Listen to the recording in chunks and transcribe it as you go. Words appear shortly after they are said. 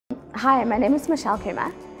Hi, my name is Mish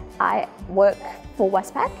Kumar. I work for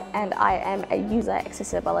Westpac and I am a user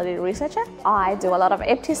accessibility researcher. I do a lot of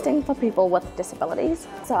app testing for people with disabilities.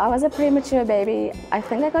 So I was a premature baby. I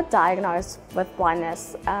think I got diagnosed with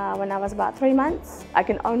blindness when I was about 3 months. I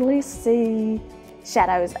can only see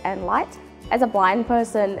shadows and light. As a blind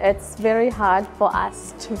person, it's very hard for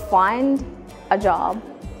us to find a job.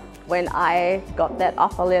 When I got that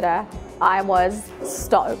offer letter, I was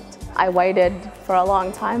stoked. I waited for a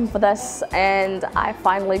long time for this and I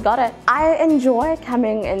finally got it. I enjoy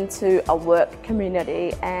coming into a work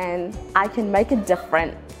community and I can make a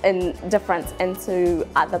difference into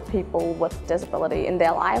other people with disability in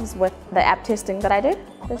their lives with the app testing that I do.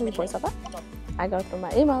 This is VoiceOver. I go through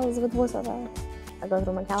my emails with VoiceOver. I go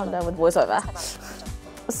through my calendar with VoiceOver.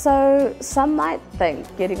 So some might think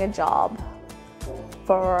getting a job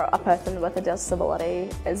for a person with a disability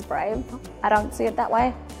is brave. I don't see it that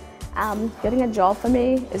way. Getting a job for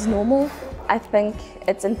me is normal. I think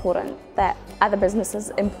it's important that other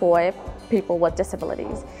businesses employ people with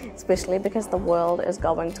disabilities, especially because the world is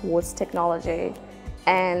going towards technology,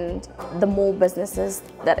 and the more businesses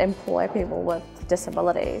that employ people with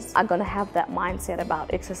disabilities are going to have that mindset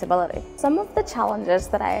about accessibility. Some of the challenges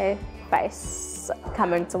that I face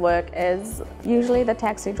coming to work is usually the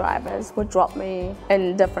taxi drivers would drop me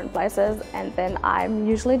in different places and then I'm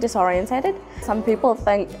usually disorientated. Some people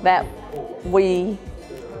think that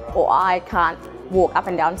I can't walk up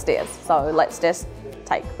and down stairs, so let's just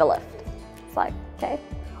take the lift. It's like, okay.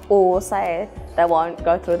 Or say they won't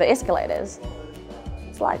go through the escalators.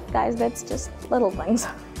 It's like, guys, that's just little things.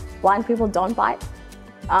 Blind people don't bite,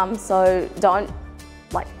 so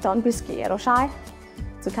don't be scared or shy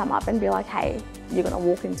to come up and be like, hey, you're gonna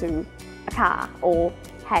walk into a car, or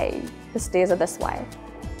hey, the stairs are this way.